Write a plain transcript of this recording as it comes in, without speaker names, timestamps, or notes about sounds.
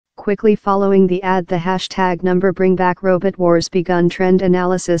Quickly following the ad, the hashtag number Bring Back Robot Wars begun trend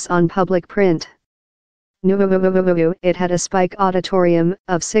analysis on public print. It had a spike auditorium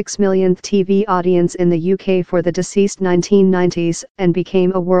of 6 millionth TV audience in the UK for the deceased 1990s and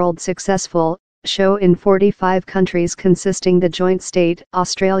became a world successful show in 45 countries consisting the joint state,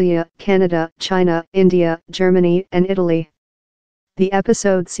 Australia, Canada, China, India, Germany and Italy. The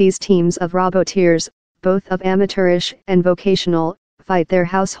episode sees teams of Roboteers, both of amateurish and vocational, fight their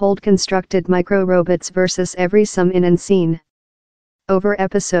household constructed micro-robots versus every some in and scene. Over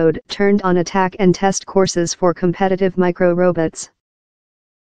episode turned on attack and test courses for competitive micro-robots.